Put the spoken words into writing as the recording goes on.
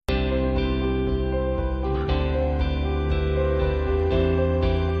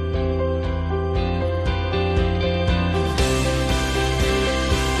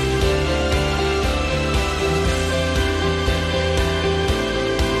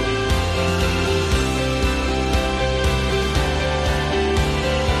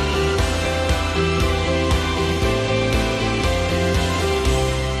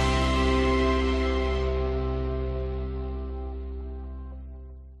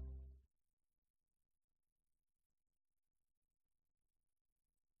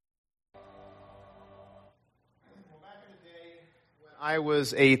I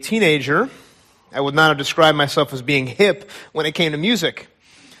was a teenager, I would not have described myself as being hip when it came to music.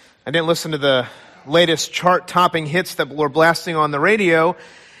 I didn't listen to the latest chart-topping hits that were blasting on the radio.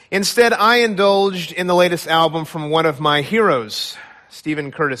 Instead, I indulged in the latest album from one of my heroes,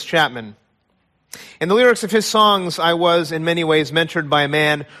 Stephen Curtis Chapman. In the lyrics of his songs, I was in many ways mentored by a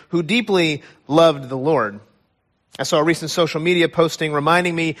man who deeply loved the Lord. I saw a recent social media posting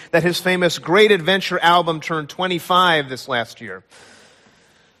reminding me that his famous Great Adventure album turned 25 this last year.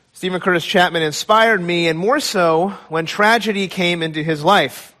 Stephen Curtis Chapman inspired me, and more so when tragedy came into his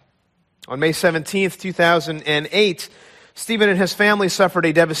life. On May 17th, 2008, Stephen and his family suffered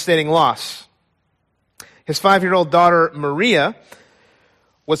a devastating loss. His 5-year-old daughter, Maria,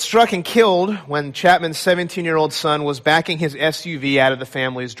 was struck and killed when Chapman's 17-year-old son was backing his SUV out of the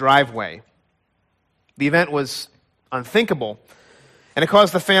family's driveway. The event was unthinkable, and it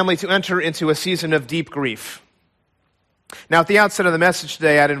caused the family to enter into a season of deep grief. Now, at the outset of the message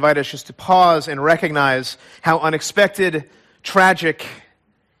today, I'd invite us just to pause and recognize how unexpected, tragic,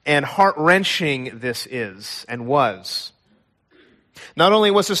 and heart-wrenching this is and was. Not only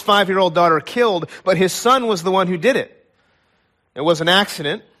was his 5-year-old daughter killed, but his son was the one who did it. It was an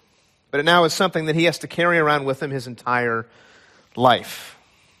accident, but it now is something that he has to carry around with him his entire life.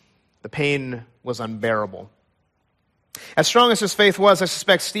 The pain was unbearable. As strong as his faith was, I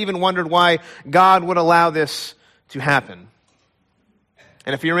suspect Stephen wondered why God would allow this to happen.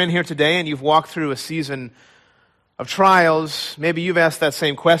 And if you're in here today and you've walked through a season of trials, maybe you've asked that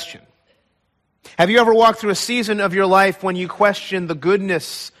same question. Have you ever walked through a season of your life when you questioned the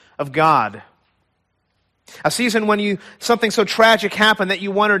goodness of God? A season when something so tragic happened that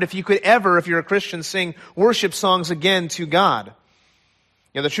you wondered if you could ever, if you're a Christian, sing worship songs again to God.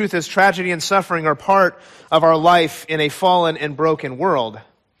 You know, the truth is, tragedy and suffering are part of our life in a fallen and broken world.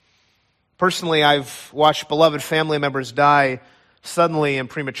 Personally, I've watched beloved family members die suddenly and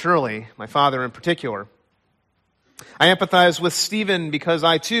prematurely, my father in particular. I empathize with Stephen because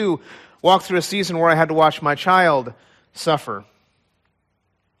I, too, walked through a season where I had to watch my child suffer.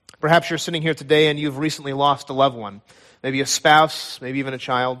 Perhaps you're sitting here today and you've recently lost a loved one, maybe a spouse, maybe even a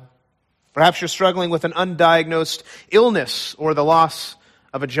child. Perhaps you're struggling with an undiagnosed illness or the loss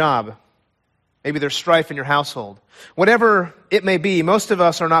of a job. Maybe there's strife in your household. Whatever it may be, most of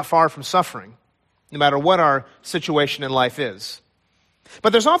us are not far from suffering, no matter what our situation in life is.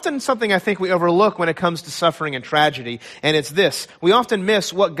 But there's often something I think we overlook when it comes to suffering and tragedy, and it's this. We often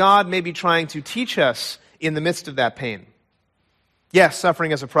miss what God may be trying to teach us in the midst of that pain. Yes,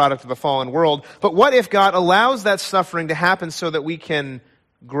 suffering is a product of a fallen world, but what if God allows that suffering to happen so that we can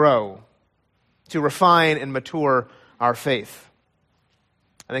grow, to refine and mature our faith?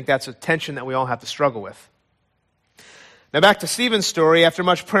 I think that's a tension that we all have to struggle with. Now back to Stephen's story. After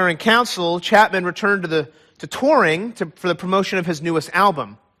much prayer and counsel, Chapman returned to touring for the promotion of his newest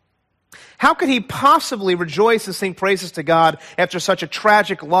album. How could he possibly rejoice and sing praises to God after such a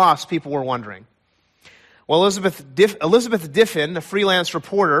tragic loss, people were wondering? Well, Elizabeth Diffin, a freelance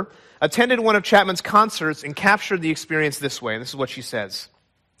reporter, attended one of Chapman's concerts and captured the experience this way. This is what she says.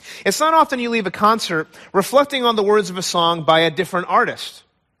 It's not often you leave a concert reflecting on the words of a song by a different artist.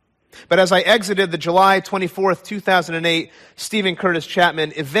 But as I exited the July 24th, 2008 Stephen Curtis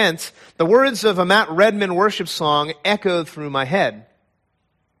Chapman event, the words of a Matt Redman worship song echoed through my head.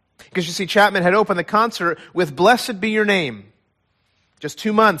 Because you see, Chapman had opened the concert with Blessed Be Your Name, just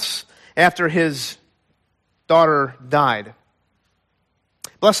 2 months after his daughter died.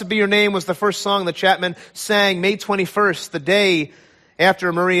 Blessed Be Your Name was the first song that Chapman sang May 21st, the day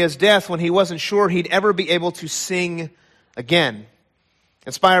after Maria's death, when he wasn't sure he'd ever be able to sing again.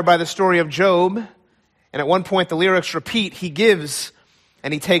 Inspired by the story of Job, and at one point the lyrics repeat, He gives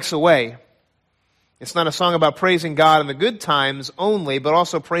and He takes away. It's not a song about praising God in the good times only, but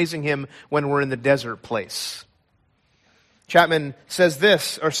also praising Him when we're in the desert place. Chapman said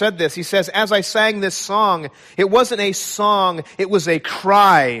this. He says, as I sang this song, it wasn't a song, it was a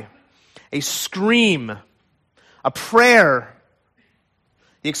cry, a scream, a prayer.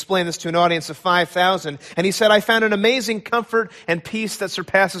 He explained this to an audience of 5,000, and he said, I found an amazing comfort and peace that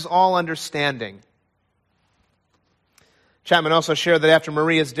surpasses all understanding. Chapman also shared that after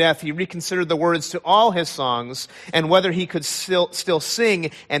Maria's death, he reconsidered the words to all his songs and whether he could still sing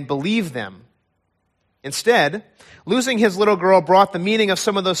and believe them. Instead, losing his little girl brought the meaning of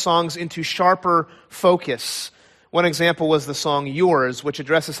some of those songs into sharper focus. One example was the song Yours, which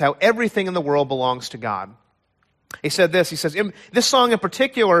addresses how everything in the world belongs to God. He said this, he says, in this song in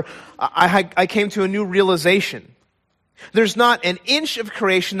particular, I came to a new realization. There's not an inch of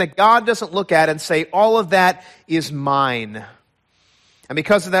creation that God doesn't look at and say, all of that is mine. And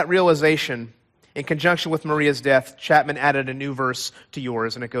because of that realization, In conjunction with Maria's death, Chapman added a new verse to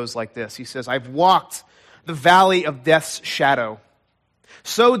yours, and it goes like this. He says, I've walked the valley of death's shadow,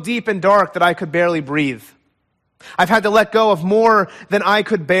 so deep and dark that I could barely breathe. I've had to let go of more than I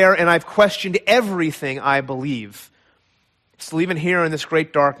could bear, and I've questioned everything I believe. Still, even here in this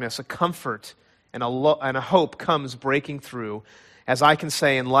great darkness, a comfort and a hope comes breaking through, as I can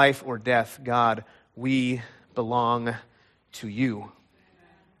say in life or death, God, we belong to you.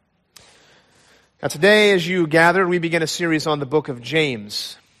 Now today, as you gathered, we begin a series on the book of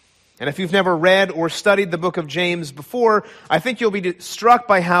James. And if you've never read or studied the book of James before, I think you'll be struck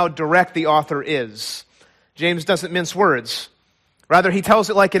by how direct the author is. James doesn't mince words. Rather, he tells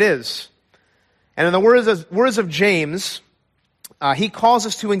it like it is. And in the words of James, he calls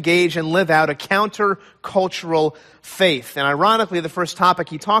us to engage and live out a counter-cultural faith. And ironically, the first topic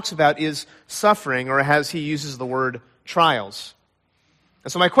he talks about is suffering, or as he uses the word, trials.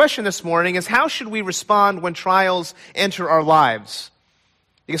 And so my question this morning is, how should we respond when trials enter our lives?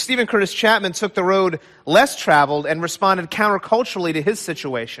 Because Stephen Curtis Chapman took the road less traveled and responded counterculturally to his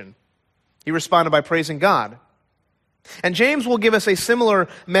situation. He responded by praising God. And James will give us a similar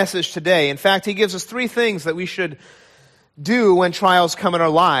message today. In fact, he gives us three things that we should do when trials come in our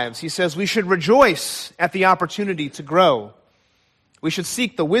lives. He says we should rejoice at the opportunity to grow. We should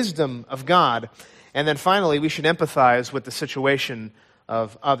seek the wisdom of God. And then finally, we should empathize with the situation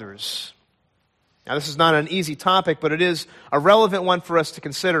of others. Now, this is not an easy topic, but it is a relevant one for us to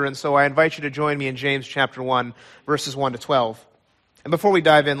consider, and so I invite you to join me in James chapter 1, verses 1 to 12. And before we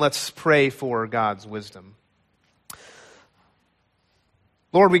dive in, let's pray for God's wisdom.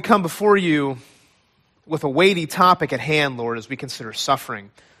 Lord, we come before you with a weighty topic at hand, Lord, as we consider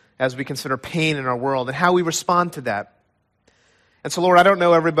suffering, as we consider pain in our world, and how we respond to that. And so, Lord, I don't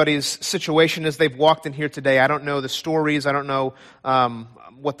know everybody's situation as they've walked in here today. I don't know the stories. I don't know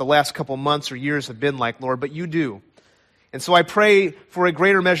what the last couple months or years have been like, Lord, but you do. And so I pray for a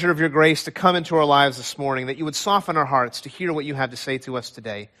greater measure of your grace to come into our lives this morning, that you would soften our hearts to hear what you have to say to us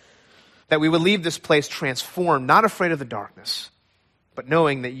today, that we would leave this place transformed, not afraid of the darkness, but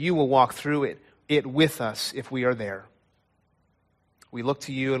knowing that you will walk through it with us if we are there. We look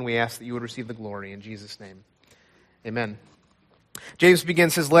to you and we ask that you would receive the glory in Jesus' name. Amen. James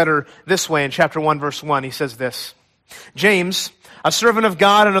begins his letter this way in chapter 1, verse 1. He says this, James, a servant of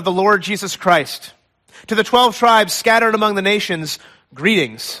God and of the Lord Jesus Christ, to the 12 tribes scattered among the nations,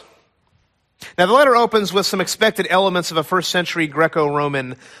 greetings. Now the letter opens with some expected elements of a first century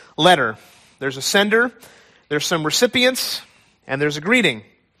Greco-Roman letter. There's a sender, there's some recipients, and there's a greeting.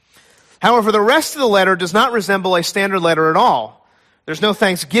 However, the rest of the letter does not resemble a standard letter at all. There's no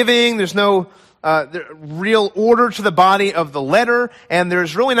thanksgiving, there's no real order to the body of the letter, and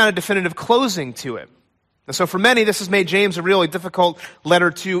there's really not a definitive closing to it. And so for many, this has made James a really difficult letter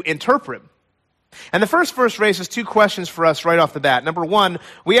to interpret. And the first verse raises two questions for us right off the bat. Number one,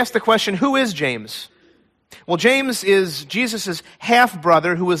 we ask the question, who is James? Well, James is Jesus'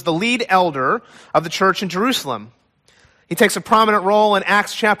 half-brother who was the lead elder of the church in Jerusalem. He takes a prominent role in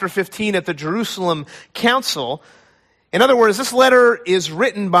Acts chapter 15 at the Jerusalem Council. In other words, this letter is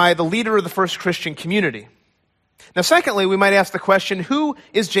written by the leader of the first Christian community. Now, secondly, we might ask the question, who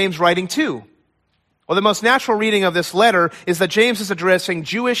is James writing to? Well, the most natural reading of this letter is that James is addressing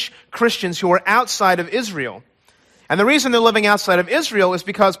Jewish Christians who are outside of Israel. And the reason they're living outside of Israel is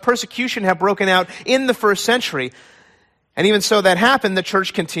because persecution had broken out in the first century. And even so that happened, the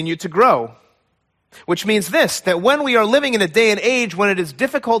church continued to grow. Which means this, that when we are living in a day and age when it is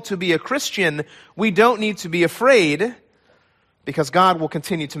difficult to be a Christian, we don't need to be afraid because God will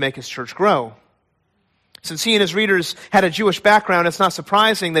continue to make his church grow. Since he and his readers had a Jewish background, it's not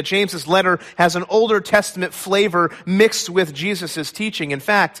surprising that James's letter has an Older Testament flavor mixed with Jesus' teaching. In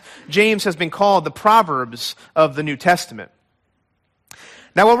fact, James has been called the Proverbs of the New Testament.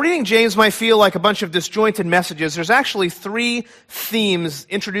 Now, while reading James might feel like a bunch of disjointed messages, there's actually three themes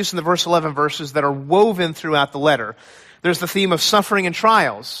introduced in the verse 11 verses that are woven throughout the letter. There's the theme of suffering and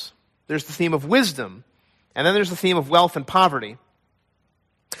trials. There's the theme of wisdom. And then there's the theme of wealth and poverty.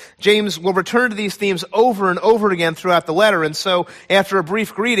 James will return to these themes over and over again throughout the letter, and so after a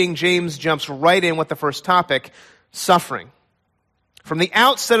brief greeting, James jumps right in with the first topic, suffering. From the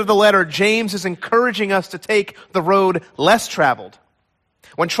outset of the letter, James is encouraging us to take the road less traveled.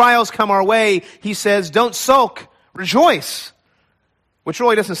 When trials come our way, he says, don't sulk, rejoice, which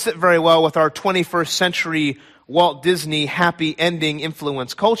really doesn't sit very well with our 21st century Walt Disney happy ending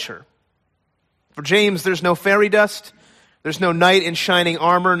influence culture. For James, there's no fairy dust, there's no knight in shining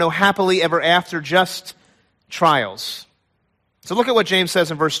armor, no happily ever after, just trials. So look at what James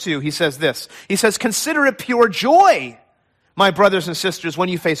says in verse 2. He says this. He says, consider it pure joy, my brothers and sisters, when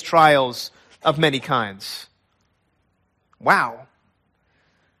you face trials of many kinds. Wow.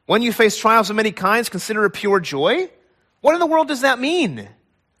 When you face trials of many kinds, consider it pure joy? What in the world does that mean?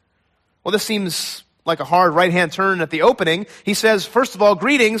 Well, this seems like a hard right-hand turn at the opening. He says, first of all,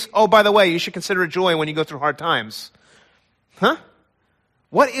 greetings. Oh, by the way, you should consider it joy when you go through hard times. Huh?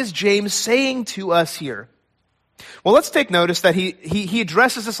 What is James saying to us here? Well, let's take notice that he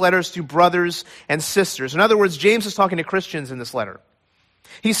addresses this letter to brothers and sisters. In other words, James is talking to Christians in this letter.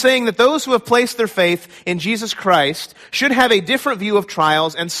 He's saying that those who have placed their faith in Jesus Christ should have a different view of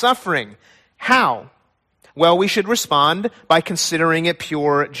trials and suffering. How? Well, we should respond by considering it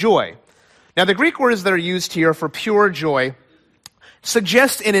pure joy. Now, the Greek words that are used here for pure joy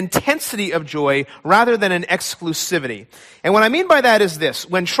suggest an intensity of joy rather than an exclusivity. And what I mean by that is this.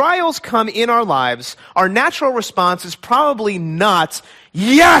 When trials come in our lives, our natural response is probably not,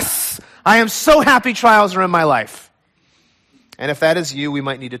 yes, I am so happy trials are in my life. And if that is you, we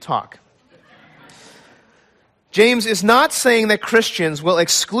might need to talk. James is not saying that Christians will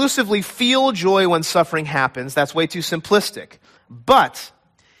exclusively feel joy when suffering happens. That's way too simplistic. But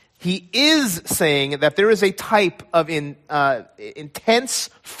he is saying that there is a type of intense,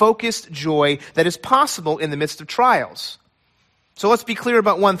 focused joy that is possible in the midst of trials. So let's be clear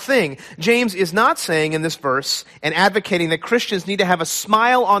about one thing. James is not saying in this verse and advocating that Christians need to have a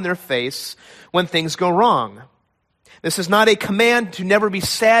smile on their face when things go wrong. This is not a command to never be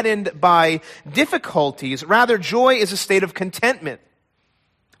saddened by difficulties. Rather, joy is a state of contentment.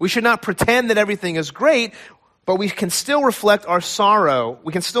 We should not pretend that everything is great, but we can still reflect our sorrow.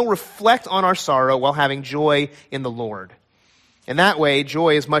 We can still reflect on our sorrow while having joy in the Lord. In that way,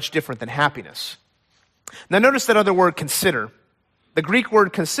 joy is much different than happiness. Now notice that other word, consider. The Greek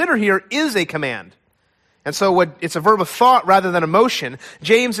word consider here is a command. And so it's a verb of thought rather than emotion.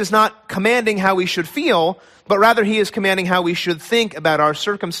 James is not commanding how we should feel, but rather he is commanding how we should think about our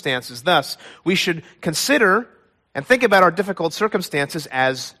circumstances. Thus, we should consider and think about our difficult circumstances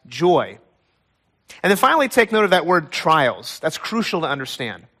as joy. And then finally, take note of that word trials. That's crucial to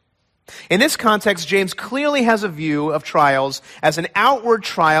understand. In this context, James clearly has a view of trials as an outward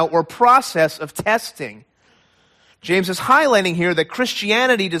trial or process of testing. James is highlighting here that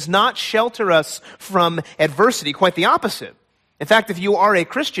Christianity does not shelter us from adversity, quite the opposite. In fact, if you are a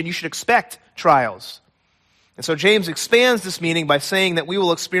Christian, you should expect trials. And so James expands this meaning by saying that we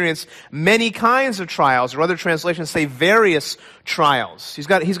will experience many kinds of trials, or other translations say various trials. He's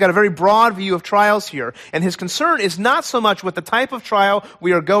got a very broad view of trials here, and his concern is not so much with the type of trial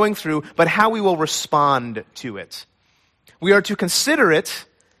we are going through, but how we will respond to it. We are to consider it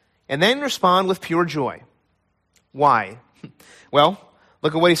and then respond with pure joy. Why? Well,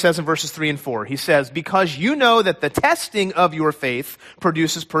 look at what he says in verses 3 and 4. He says, because you know that the testing of your faith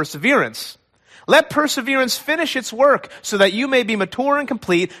produces perseverance. Let perseverance finish its work so that you may be mature and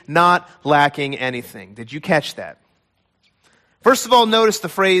complete, not lacking anything. Did you catch that? First of all, notice the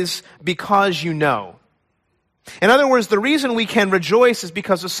phrase, because you know. In other words, the reason we can rejoice is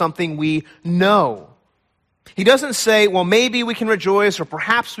because of something we know. He doesn't say, well, maybe we can rejoice or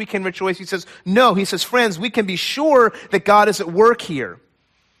perhaps we can rejoice. He says, no. He says, friends, we can be sure that God is at work here.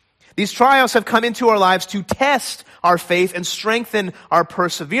 These trials have come into our lives to test our faith and strengthen our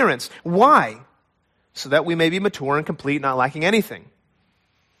perseverance. Why? So that we may be mature and complete, not lacking anything.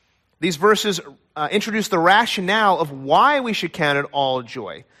 These verses introduce the rationale of why we should count it all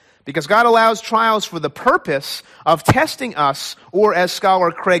joy. Because God allows trials for the purpose of testing us, or as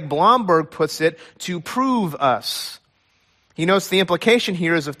scholar Craig Blomberg puts it, to prove us. He notes the implication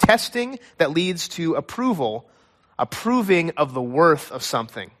here is of testing that leads to approval, a proving of the worth of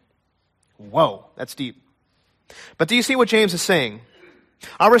something. Whoa, that's deep. But do you see what James is saying?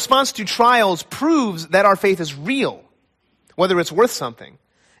 Our response to trials proves that our faith is real, whether it's worth something.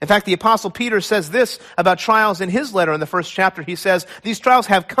 In fact, the Apostle Peter says this about trials in his letter in the first chapter. He says, these trials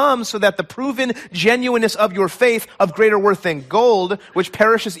have come so that the proven genuineness of your faith, of greater worth than gold, which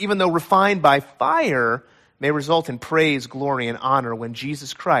perishes even though refined by fire, may result in praise, glory, and honor when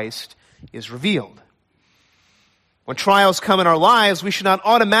Jesus Christ is revealed. When trials come in our lives, we should not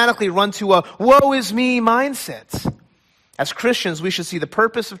automatically run to a woe is me mindset. As Christians, we should see the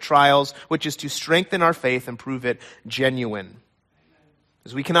purpose of trials, which is to strengthen our faith and prove it genuine.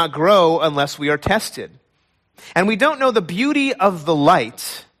 Because we cannot grow unless we are tested. And we don't know the beauty of the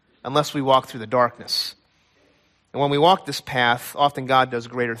light unless we walk through the darkness. And when we walk this path, often God does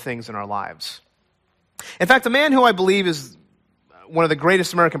greater things in our lives. In fact, a man who I believe is one of the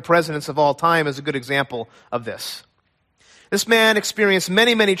greatest American presidents of all time is a good example of this. This man experienced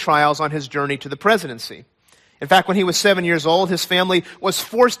many, many trials on his journey to the presidency. In fact, when he was 7 years old, his family was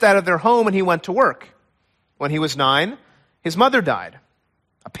forced out of their home and he went to work. When he was 9, his mother died.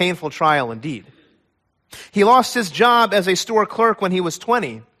 A painful trial indeed. He lost his job as a store clerk when he was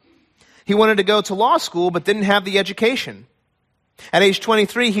 20. He wanted to go to law school but didn't have the education. At age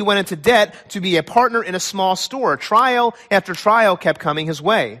 23, he went into debt to be a partner in a small store. Trial after trial kept coming his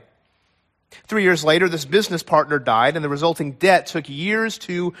way. 3 years later, this business partner died, and the resulting debt took years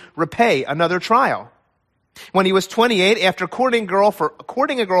to repay. Another trial. When he was 28, after courting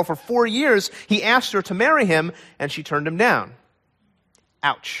a girl for 4 years, he asked her to marry him, and she turned him down.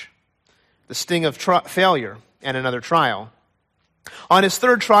 Ouch. The sting of failure and another trial. On his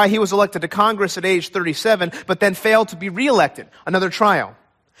third try, he was elected to Congress at age 37, but then failed to be reelected. Another trial.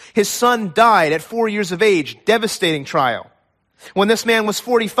 His son died at 4 years of age. Devastating trial. When this man was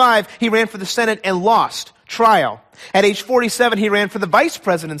 45, he ran for the Senate and lost. Trial. At age 47, he ran for the vice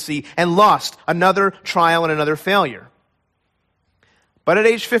presidency and lost. Another trial and another failure. But at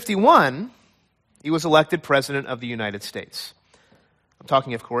age 51, he was elected president of the United States. I'm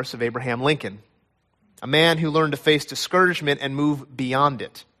talking, of course, of Abraham Lincoln, a man who learned to face discouragement and move beyond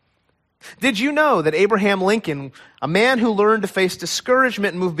it. Did you know that Abraham Lincoln, a man who learned to face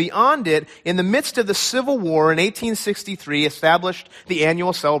discouragement and move beyond it, in the midst of the Civil War in 1863, established the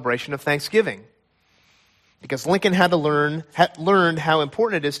annual celebration of Thanksgiving? Because Lincoln had learned how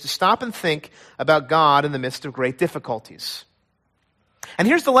important it is to stop and think about God in the midst of great difficulties. And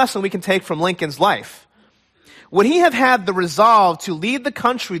here's the lesson we can take from Lincoln's life. Would he have had the resolve to lead the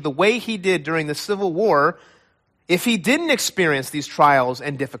country the way he did during the Civil War if he didn't experience these trials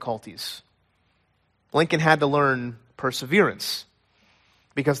and difficulties? Lincoln had to learn perseverance,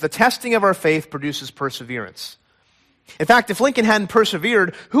 because the testing of our faith produces perseverance. In fact, if Lincoln hadn't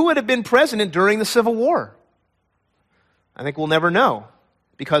persevered, who would have been president during the Civil War? I think we'll never know,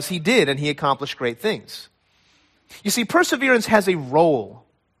 because he did, and he accomplished great things. You see, perseverance has a role.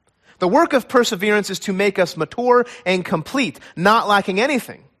 The work of perseverance is to make us mature and complete, not lacking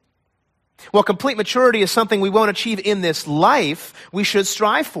anything. While complete maturity is something we won't achieve in this life, we should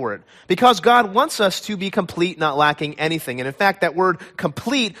strive for it, because God wants us to be complete, not lacking anything. And in fact, that word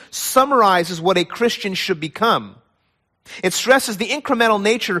complete summarizes what a Christian should become. It stresses the incremental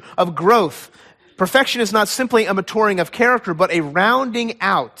nature of growth. Perfection is not simply a maturing of character, but a rounding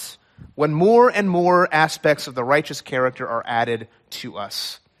out when more and more aspects of the righteous character are added to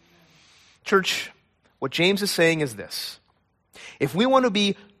us. Church, what James is saying is this. If we want to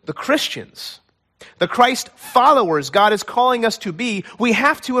be the Christians, the Christ followers God is calling us to be, we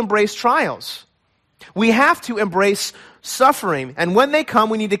have to embrace trials. We have to embrace suffering. And when they come,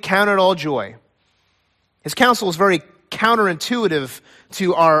 we need to count it all joy. His counsel is very counterintuitive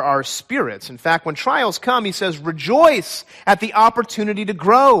to our spirits. In fact, when trials come, he says, rejoice at the opportunity to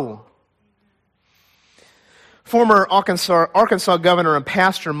grow. Former Arkansas governor and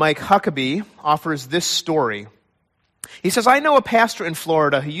pastor Mike Huckabee offers this story. He says, I know a pastor in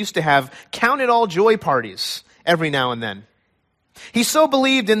Florida who used to have count it all joy parties every now and then. He so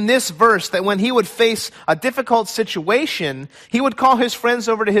believed in this verse that when he would face a difficult situation, he would call his friends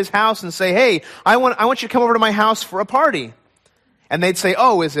over to his house and say, hey, I want you to come over to my house for a party. And they'd say,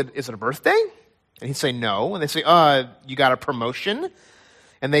 oh, is it a birthday? And he'd say, no. And they'd say, you got a promotion?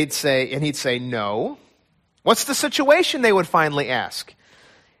 And he'd say, no. What's the situation, they would finally ask.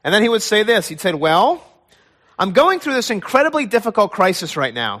 And then he would say this. He'd say, well, I'm going through this incredibly difficult crisis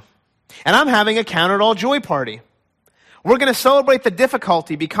right now, and I'm having a count it all joy party. We're going to celebrate the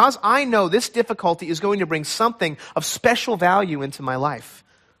difficulty because I know this difficulty is going to bring something of special value into my life.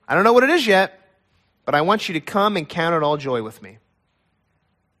 I don't know what it is yet, but I want you to come and count it all joy with me.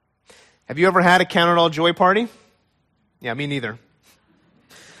 Have you ever had a count it all joy party? Yeah, me neither.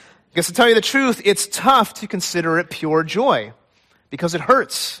 Because to tell you the truth, it's tough to consider it pure joy because it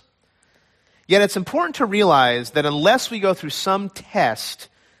hurts. Yet it's important to realize that unless we go through some test,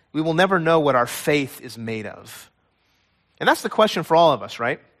 we will never know what our faith is made of. And that's the question for all of us,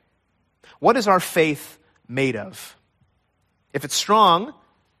 right? What is our faith made of? If it's strong,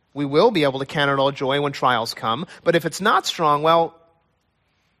 we will be able to count it all joy when trials come. But if it's not strong, well,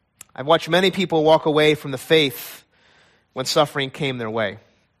 I've watched many people walk away from the faith when suffering came their way.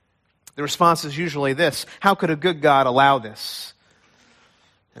 The response is usually this: how could a good God allow this?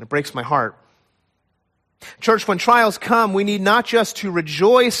 And it breaks my heart. Church, when trials come, we need not just to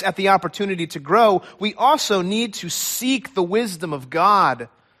rejoice at the opportunity to grow, we also need to seek the wisdom of God.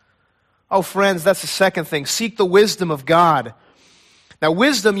 Oh, friends, that's the second thing. Seek the wisdom of God. Now,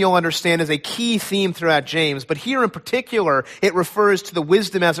 wisdom, you'll understand, is a key theme throughout James, but here in particular, it refers to the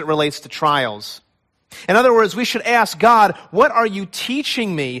wisdom as it relates to trials. In other words, we should ask God, what are you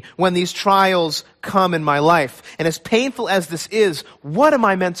teaching me when these trials come in my life? And as painful as this is, what am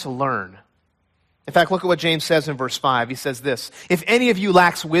I meant to learn? In fact, look at what James says in verse 5. He says this, "If any of you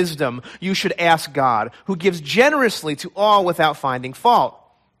lacks wisdom, you should ask God, who gives generously to all without finding fault,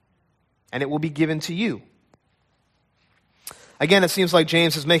 and it will be given to you." Again, it seems like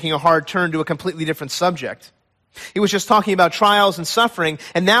James is making a hard turn to a completely different subject. He was just talking about trials and suffering,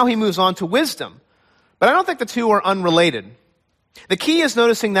 and now he moves on to wisdom. But I don't think the two are unrelated. The key is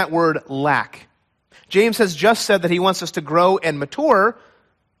noticing that word lack. James has just said that he wants us to grow and mature,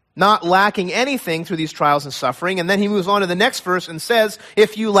 not lacking anything through these trials and suffering. And then he moves on to the next verse and says,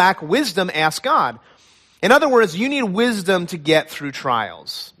 if you lack wisdom, ask God. In other words, you need wisdom to get through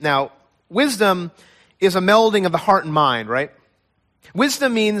trials. Now, wisdom is a melding of the heart and mind, right?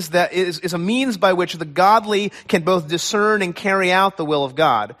 Wisdom means that is a means by which the godly can both discern and carry out the will of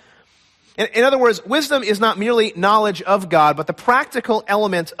God. In other words, wisdom is not merely knowledge of God, but the practical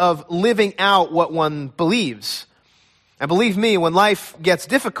element of living out what one believes. And believe me, when life gets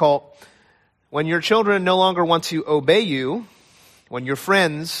difficult, when your children no longer want to obey you, when your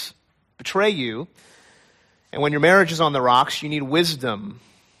friends betray you, and when your marriage is on the rocks, you need wisdom.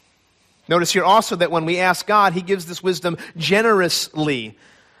 Notice here also that when we ask God, He gives this wisdom generously.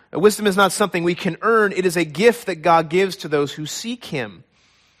 Wisdom is not something we can earn. It is a gift that God gives to those who seek Him.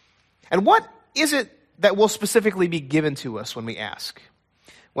 And what is it that will specifically be given to us when we ask?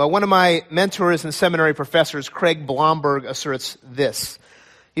 Well, one of my mentors and seminary professors, Craig Blomberg, asserts this.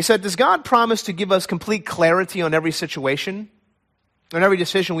 He said, does God promise to give us complete clarity on every situation, on every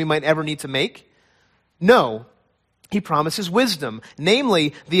decision we might ever need to make? No. He promises wisdom,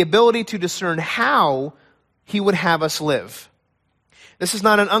 namely the ability to discern how He would have us live. This is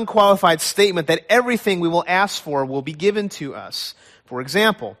not an unqualified statement that everything we will ask for will be given to us. For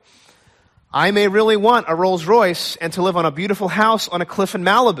example, I may really want a Rolls Royce and to live on a beautiful house on a cliff in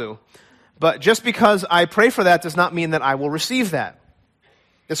Malibu, but just because I pray for that does not mean that I will receive that.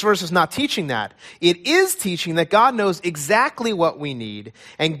 This verse is not teaching that. It is teaching that God knows exactly what we need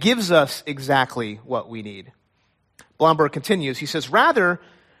and gives us exactly what we need. Blomberg continues, he says, rather,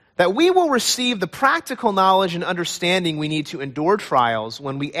 that we will receive the practical knowledge and understanding we need to endure trials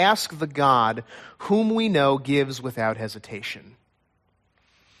when we ask the God whom we know gives without hesitation.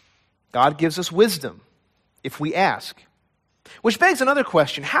 God gives us wisdom if we ask. Which begs another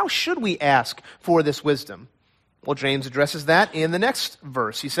question. How should we ask for this wisdom? Well, James addresses that in the next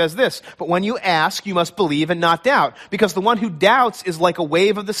verse. He says this, but when you ask, you must believe and not doubt, because the one who doubts is like a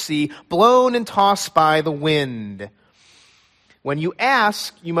wave of the sea, blown and tossed by the wind. When you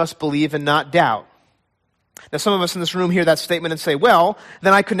ask, you must believe and not doubt. Now, some of us in this room hear that statement and say, well,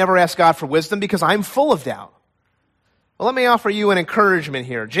 then I could never ask God for wisdom because I'm full of doubt. Well, let me offer you an encouragement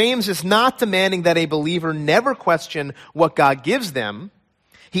here. James is not demanding that a believer never question what God gives them.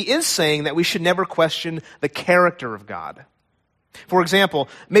 He is saying that we should never question the character of God. For example,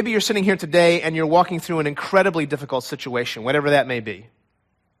 maybe you're sitting here today and you're walking through an incredibly difficult situation, whatever that may be.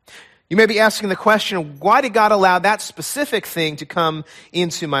 You may be asking the question, why did God allow that specific thing to come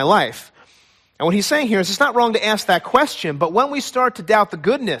into my life? And what he's saying here is it's not wrong to ask that question, but when we start to doubt the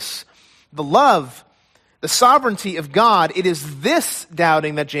goodness, the love, the sovereignty of God, it is this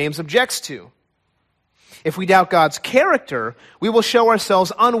doubting that James objects to. If we doubt God's character, we will show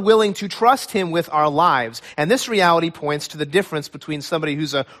ourselves unwilling to trust Him with our lives. And this reality points to the difference between somebody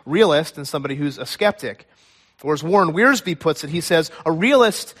who's a realist and somebody who's a skeptic. Or as Warren Wiersbe puts it, he says, a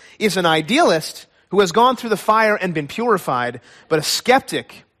realist is an idealist who has gone through the fire and been purified, but a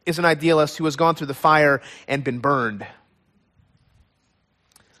skeptic is an idealist who has gone through the fire and been burned.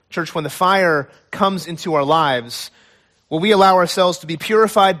 Church, when the fire comes into our lives, will we allow ourselves to be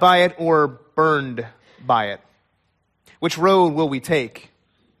purified by it or burned by it? Which road will we take?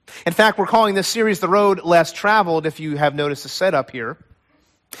 In fact, we're calling this series The Road Less Traveled, if you have noticed the setup here.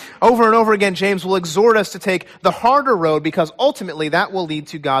 Over and over again, James will exhort us to take the harder road because ultimately that will lead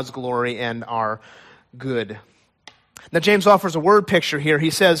to God's glory and our good. Now, James offers a word picture here. He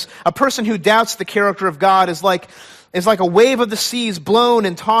says, a person who doubts the character of God is like a wave of the seas blown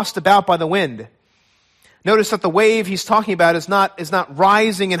and tossed about by the wind. Notice that the wave he's talking about is not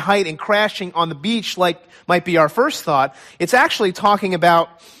rising in height and crashing on the beach like might be our first thought. It's actually talking about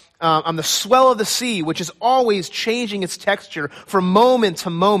on the swell of the sea, which is always changing its texture from moment to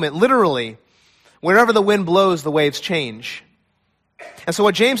moment, literally. Wherever the wind blows, the waves change. And so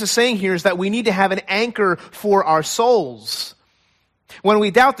what James is saying here is that we need to have an anchor for our souls. When we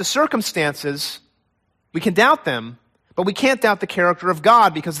doubt the circumstances, we can doubt them, but we can't doubt the character of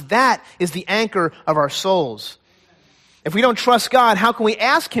God because that is the anchor of our souls. If we don't trust God, how can we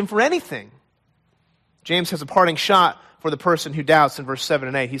ask Him for anything? James has a parting shot for the person who doubts in verse 7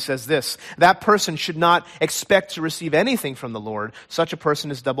 and 8. He says this, that person should not expect to receive anything from the Lord. Such a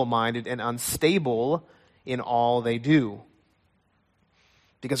person is double-minded and unstable in all they do.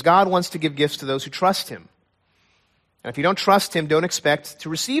 Because God wants to give gifts to those who trust him. And if you don't trust him, don't expect to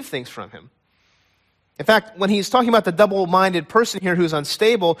receive things from him. In fact, when he's talking about the double-minded person here who's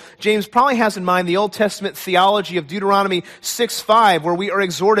unstable, James probably has in mind the Old Testament theology of Deuteronomy 6:5, where we are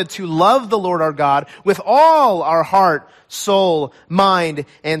exhorted to love the Lord our God with all our heart, soul, mind,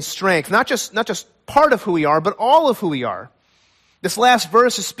 and strength. Not just part of who we are, but all of who we are. This last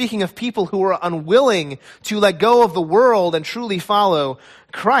verse is speaking of people who are unwilling to let go of the world and truly follow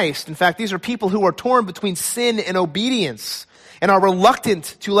Christ. In fact, these are people who are torn between sin and obedience, and are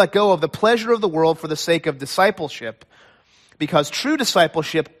reluctant to let go of the pleasure of the world for the sake of discipleship, because true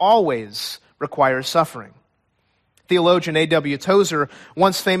discipleship always requires suffering. Theologian A.W. Tozer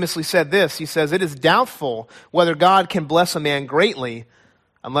once famously said this. He says, "It is doubtful whether God can bless a man greatly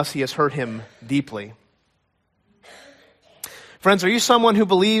unless he has hurt him deeply." Friends, are you someone who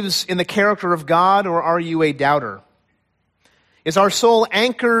believes in the character of God, or are you a doubter? Is our soul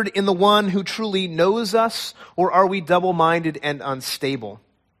anchored in the one who truly knows us, or are we double-minded and unstable?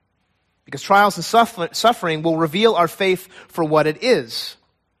 Because trials and suffering will reveal our faith for what it is.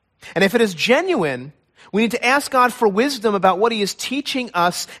 And if it is genuine, we need to ask God for wisdom about what he is teaching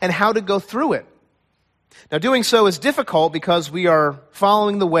us and how to go through it. Now, doing so is difficult because we are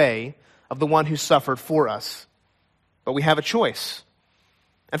following the way of the one who suffered for us. But we have a choice.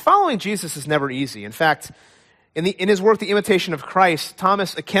 And following Jesus is never easy. In fact, in his work, The Imitation of Christ,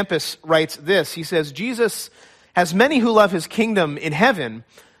 Thomas à Kempis writes this. He says, Jesus has many who love his kingdom in heaven,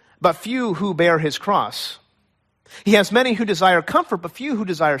 but few who bear his cross. He has many who desire comfort, but few who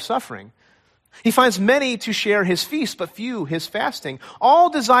desire suffering. He finds many to share his feast, but few his fasting. All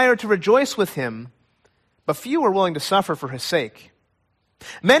desire to rejoice with him, but few are willing to suffer for his sake.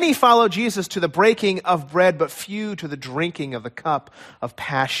 Many follow Jesus to the breaking of bread, but few to the drinking of the cup of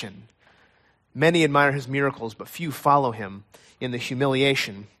passion. Many admire his miracles, but few follow him in the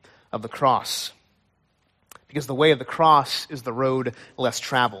humiliation of the cross. Because the way of the cross is the road less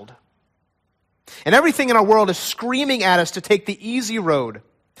traveled. And everything in our world is screaming at us to take the easy road,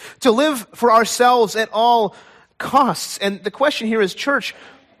 to live for ourselves at all costs. And the question here is, church,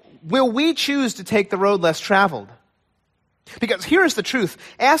 will we choose to take the road less traveled? Because here's the truth.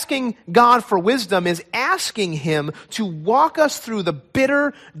 Asking God for wisdom is asking him to walk us through the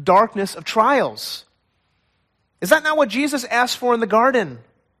bitter darkness of trials. Is that not what Jesus asked for in the garden?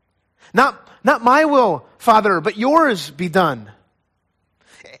 Not my will, Father, but yours be done.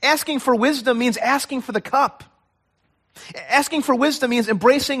 Asking for wisdom means asking for the cup. Asking for wisdom means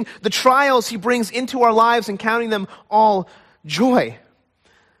embracing the trials he brings into our lives and counting them all joy.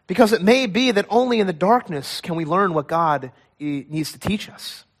 Because it may be that only in the darkness can we learn what God needs to teach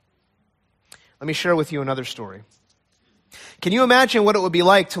us. Let me share with you another story. Can you imagine what it would be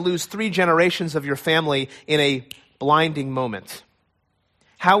like to lose 3 generations of your family in a blinding moment?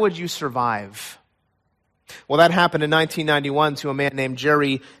 How would you survive? Well, that happened in 1991 to a man named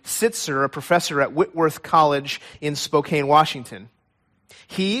Jerry Sitzer, a professor at Whitworth College in Spokane, Washington.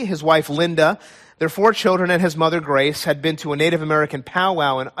 He, his wife Linda, their 4 children, and his mother Grace had been to a Native American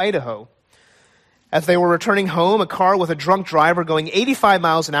powwow in Idaho. As they were returning home, a car with a drunk driver going 85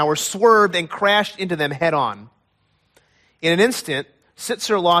 miles an hour swerved and crashed into them head on. In an instant,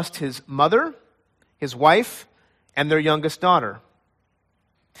 Sitzer lost his mother, his wife, and their youngest daughter.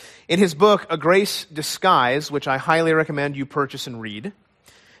 In his book, A Grace Disguised, which I highly recommend you purchase and read,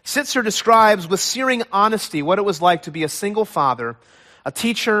 Sitzer describes with searing honesty what it was like to be a single father, a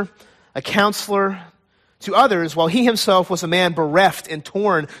teacher, a counselor to others, while he himself was a man bereft and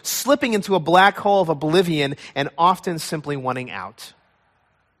torn, slipping into a black hole of oblivion and often simply wanting out.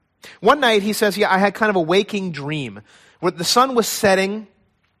 One night, he says, I had kind of a waking dream where the sun was setting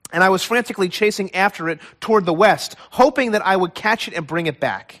and I was frantically chasing after it toward the west, hoping that I would catch it and bring it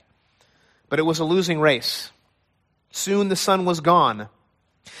back. But it was a losing race. Soon the sun was gone,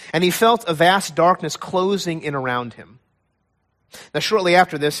 and he felt a vast darkness closing in around him. Now, shortly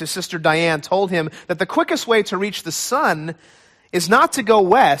after this, his sister Diane told him that the quickest way to reach the sun is not to go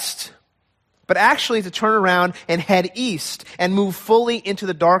west, but actually to turn around and head east and move fully into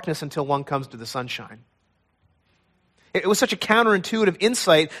the darkness until one comes to the sunshine. It was such a counterintuitive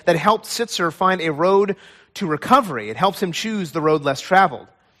insight that helped Sitzer find a road to recovery. It helps him choose the road less traveled.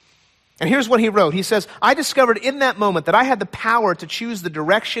 And here's what he wrote. He says, I discovered in that moment that I had the power to choose the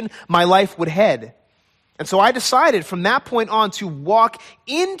direction my life would head. And so I decided from that point on to walk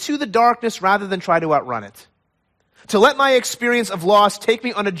into the darkness rather than try to outrun it. To let my experience of loss take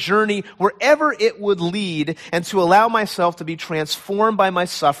me on a journey wherever it would lead, and to allow myself to be transformed by my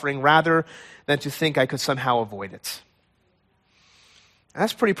suffering rather than to think I could somehow avoid it.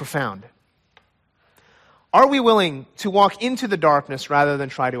 That's pretty profound. Are we willing to walk into the darkness rather than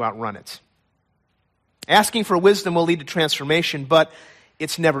try to outrun it? Asking for wisdom will lead to transformation, but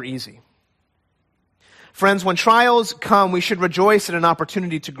it's never easy. Friends, when trials come, we should rejoice at an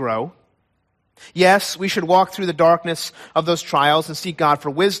opportunity to grow. Yes, we should walk through the darkness of those trials and seek God for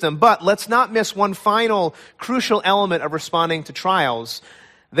wisdom, but let's not miss one final crucial element of responding to trials.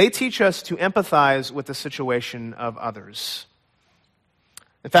 They teach us to empathize with the situation of others.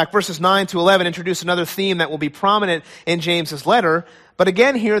 In fact, verses 9 to 11 introduce another theme that will be prominent in James's letter, but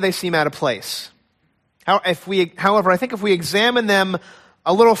again here they seem out of place. However, I think if we examine them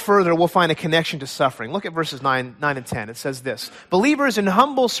a little further, we'll find a connection to suffering. Look at verses 9 and 10. It says this: "Believers in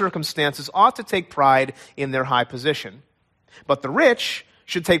humble circumstances ought to take pride in their high position, but the rich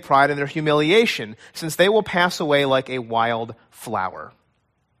should take pride in their humiliation, since they will pass away like a wild flower."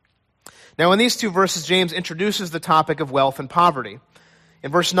 Now, in these two verses, James introduces the topic of wealth and poverty.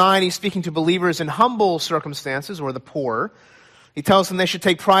 In verse 9, he's speaking to believers in humble circumstances, or the poor. He tells them they should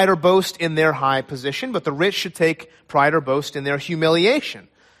take pride or boast in their high position, but the rich should take pride or boast in their humiliation.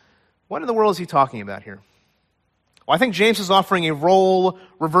 What in the world is he talking about here? Well, I think James is offering a role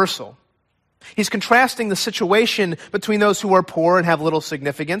reversal. He's contrasting the situation between those who are poor and have little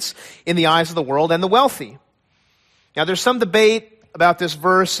significance in the eyes of the world and the wealthy. Now, there's some debate about this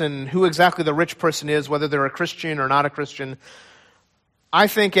verse and who exactly the rich person is, whether they're a Christian or not a Christian. I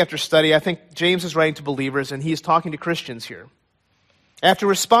think after study, I think James is writing to believers and he's talking to Christians here. After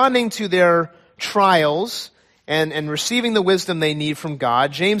responding to their trials and receiving the wisdom they need from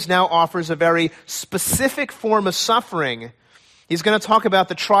God, James now offers a very specific form of suffering. He's going to talk about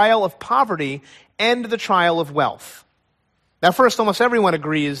the trial of poverty and the trial of wealth. Now, first, almost everyone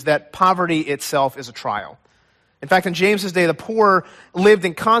agrees that poverty itself is a trial. In fact, in James's day, the poor lived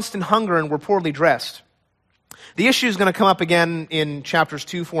in constant hunger and were poorly dressed. The issue is going to come up again in chapters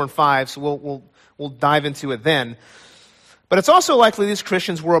 2, 4, and 5, so we'll dive into it then. But it's also likely these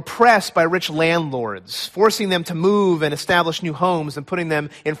Christians were oppressed by rich landlords, forcing them to move and establish new homes and putting them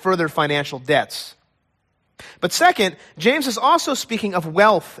in further financial debts. But second, James is also speaking of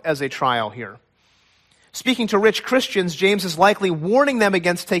wealth as a trial here. Speaking to rich Christians, James is likely warning them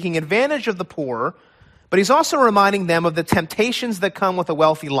against taking advantage of the poor, but he's also reminding them of the temptations that come with a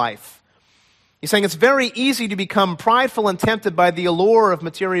wealthy life. He's saying it's very easy to become prideful and tempted by the allure of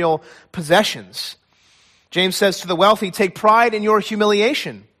material possessions. James says to the wealthy, take pride in your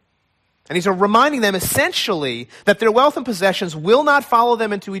humiliation. And he's reminding them essentially that their wealth and possessions will not follow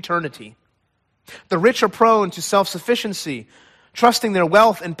them into eternity. The rich are prone to self-sufficiency, trusting their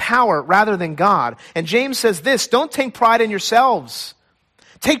wealth and power rather than God. And James says this: don't take pride in yourselves.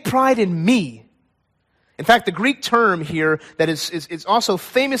 Take pride in me. In fact, the Greek term here that is also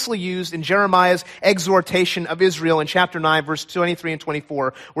famously used in Jeremiah's exhortation of Israel in chapter 9, verse 23 and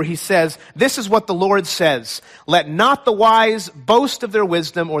 24, where he says, this is what the Lord says: let not the wise boast of their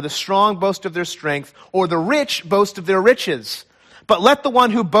wisdom, or the strong boast of their strength, or the rich boast of their riches. But let the one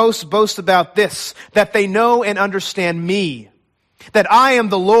who boasts boast about this, that they know and understand me, that I am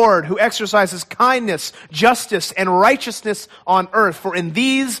the Lord who exercises kindness, justice, and righteousness on earth. For in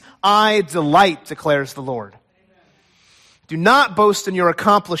these I delight, declares the Lord. Amen. Do not boast in your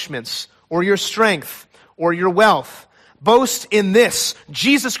accomplishments, or your strength, or your wealth. Boast in this: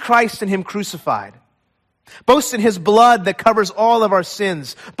 Jesus Christ and Him crucified. Boast in His blood that covers all of our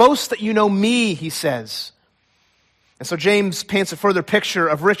sins. Boast that you know me, he says. And so James paints a further picture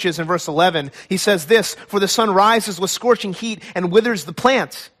of riches in verse 11. He says this: for the sun rises with scorching heat and withers the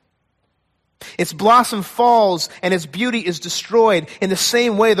plant. Its blossom falls and its beauty is destroyed. In the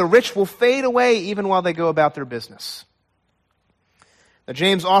same way, the rich will fade away even while they go about their business. Now,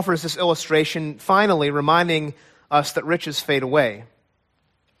 James offers this illustration, finally reminding us that riches fade away.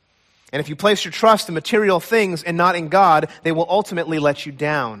 And if you place your trust in material things and not in God, they will ultimately let you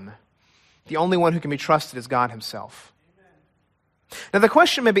down. The only one who can be trusted is God Himself. Now, the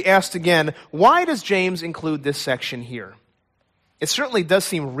question may be asked again: why does James include this section here? It certainly does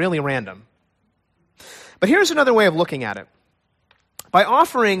seem really random. But here's another way of looking at it. By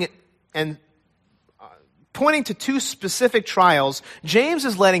offering and pointing to two specific trials, James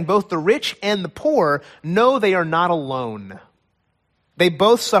is letting both the rich and the poor know they are not alone. They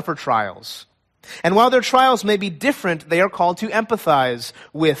both suffer trials. And while their trials may be different, they are called to empathize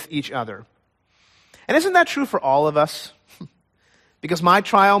with each other. And isn't that true for all of us? Because my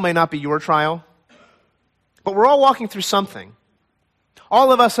trial may not be your trial, but we're all walking through something.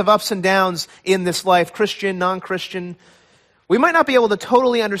 All of us have ups and downs in this life, Christian, non-Christian. We might not be able to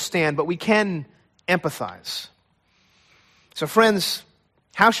totally understand, but we can empathize. So friends,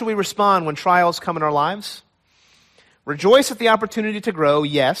 how should we respond when trials come in our lives? Rejoice at the opportunity to grow,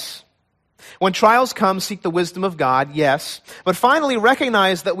 yes. When trials come, seek the wisdom of God, yes. But finally,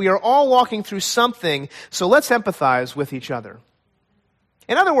 recognize that we are all walking through something, so let's empathize with each other.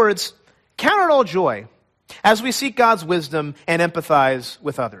 In other words, count it all joy as we seek God's wisdom and empathize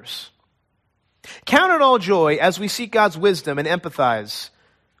with others. Count it all joy as we seek God's wisdom and empathize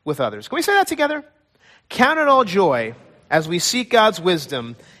with others. Can we say that together? Count it all joy as we seek God's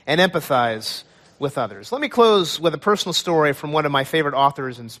wisdom and empathize with others. Let me close with a personal story from one of my favorite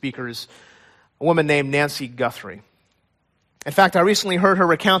authors and speakers, a woman named Nancy Guthrie. In fact, I recently heard her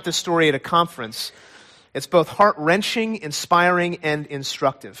recount this story at a conference. It's both heart-wrenching, inspiring, and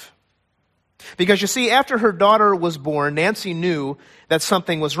instructive. Because you see, after her daughter was born, Nancy knew that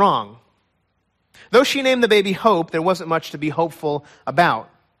something was wrong. Though she named the baby Hope, there wasn't much to be hopeful about.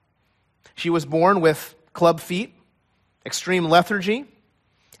 She was born with club feet, extreme lethargy,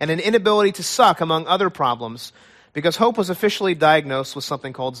 and an inability to suck, among other problems, because Hope was officially diagnosed with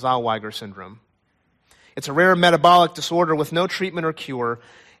something called Zellweger syndrome. It's a rare metabolic disorder with no treatment or cure,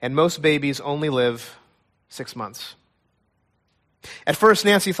 and most babies only live 6 months. At first,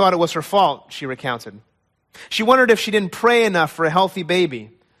 Nancy thought it was her fault, she recounted. She wondered if she didn't pray enough for a healthy baby,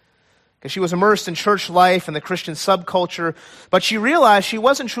 because she was immersed in church life and the Christian subculture, but she realized she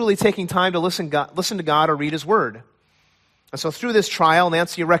wasn't truly taking time to listen to God or read His Word. And so through this trial,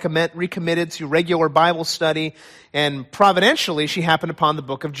 Nancy recommitted to regular Bible study, and providentially, she happened upon the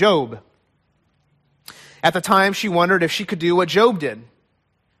book of Job. At the time, she wondered if she could do what Job did.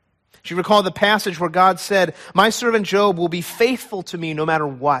 She recalled the passage where God said, "My servant Job will be faithful to me no matter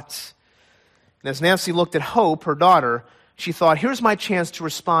what." And as Nancy looked at Hope, her daughter, she thought, here's my chance to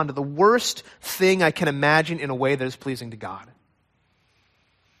respond to the worst thing I can imagine in a way that is pleasing to God.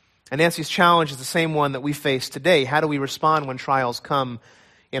 And Nancy's challenge is the same one that we face today. How do we respond when trials come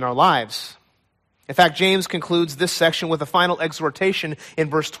in our lives? In fact, James concludes this section with a final exhortation in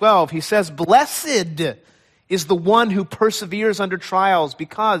verse 12. He says, "Blessed is the one who perseveres under trials,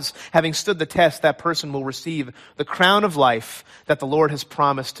 because, having stood the test, that person will receive the crown of life that the Lord has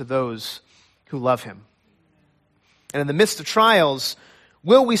promised to those who love Him." And in the midst of trials,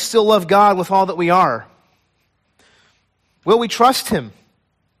 will we still love God with all that we are? Will we trust Him?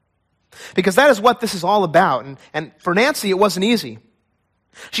 Because that is what this is all about. And for Nancy, it wasn't easy.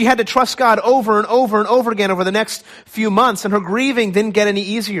 She had to trust God over and over and over again over the next few months, and her grieving didn't get any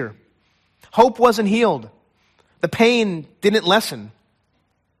easier. Hope wasn't healed. The pain didn't lessen.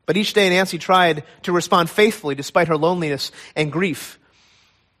 But each day, Nancy tried to respond faithfully despite her loneliness and grief.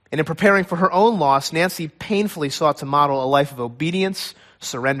 And in preparing for her own loss, Nancy painfully sought to model a life of obedience,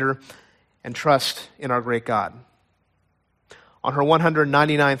 surrender, and trust in our great God. On her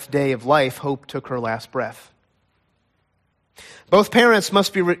 199th day of life, Hope took her last breath. Both parents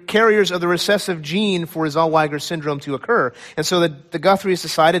must be carriers of the recessive gene for Zellweger syndrome to occur. And so the Guthries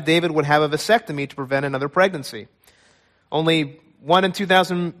decided David would have a vasectomy to prevent another pregnancy. Only 1 in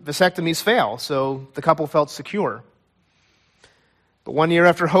 2,000 vasectomies fail, so the couple felt secure. But 1 year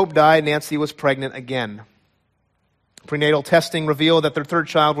after Hope died, Nancy was pregnant again. Prenatal testing revealed that their third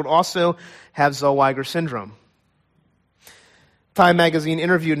child would also have Zellweger syndrome. Time magazine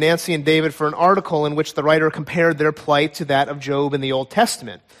interviewed Nancy and David for an article in which the writer compared their plight to that of Job in the Old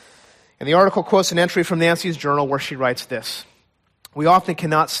Testament. And the article quotes an entry from Nancy's journal where she writes this: "We often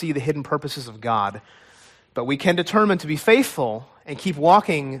cannot see the hidden purposes of God, but we can determine to be faithful and keep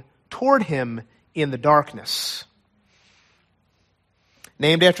walking toward Him in the darkness."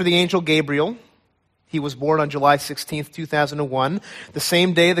 Named after the angel Gabriel, he was born on July 16th, 2001, the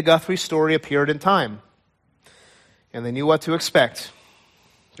same day the Guthrie story appeared in Time. And they knew what to expect.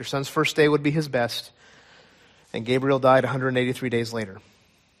 Their son's first day would be his best, and Gabriel died 183 days later.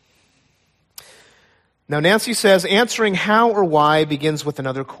 Now, Nancy says answering how or why begins with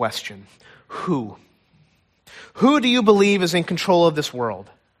another question. Who? Who do you believe is in control of this world?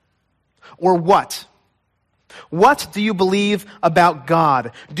 Or what? What do you believe about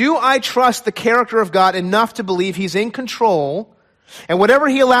God? Do I trust the character of God enough to believe He's in control, and whatever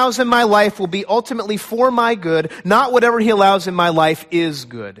He allows in my life will be ultimately for my good, not whatever He allows in my life is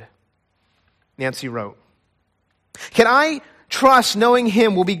good? Nancy wrote. Can I trust knowing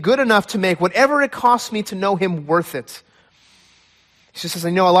Him will be good enough to make whatever it costs me to know Him worth it? She says, I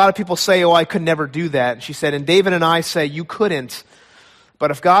know a lot of people say, oh, I could never do that. She said, and David and I say, you couldn't.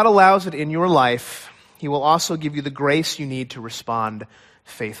 But if God allows it in your life, He will also give you the grace you need to respond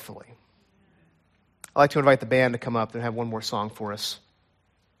faithfully. I'd like to invite the band to come up and have one more song for us.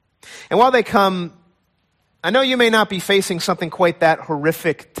 And while they come, I know you may not be facing something quite that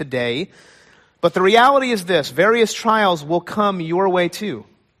horrific today, but the reality is this: various trials will come your way too.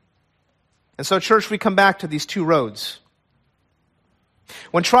 And so, church, we come back to these two roads.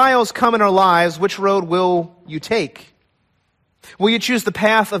 When trials come in our lives, which road will you take? Will you choose the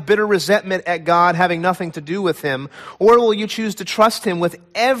path of bitter resentment at God, having nothing to do with Him? Or will you choose to trust Him with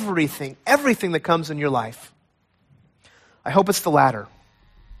everything that comes in your life? I hope it's the latter.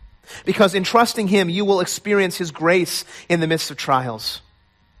 Because in trusting Him, you will experience His grace in the midst of trials.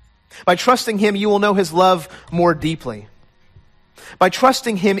 By trusting Him, you will know His love more deeply. By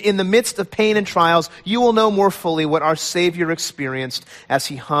trusting Him in the midst of pain and trials, you will know more fully what our Savior experienced as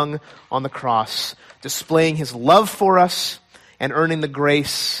He hung on the cross, displaying His love for us and earning the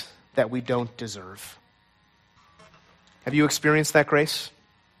grace that we don't deserve. Have you experienced that grace?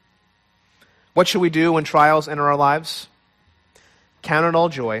 What should we do when trials enter our lives? Count it all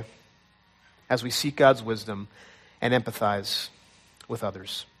joy as we seek God's wisdom and empathize with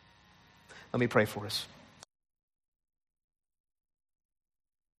others. Let me pray for us.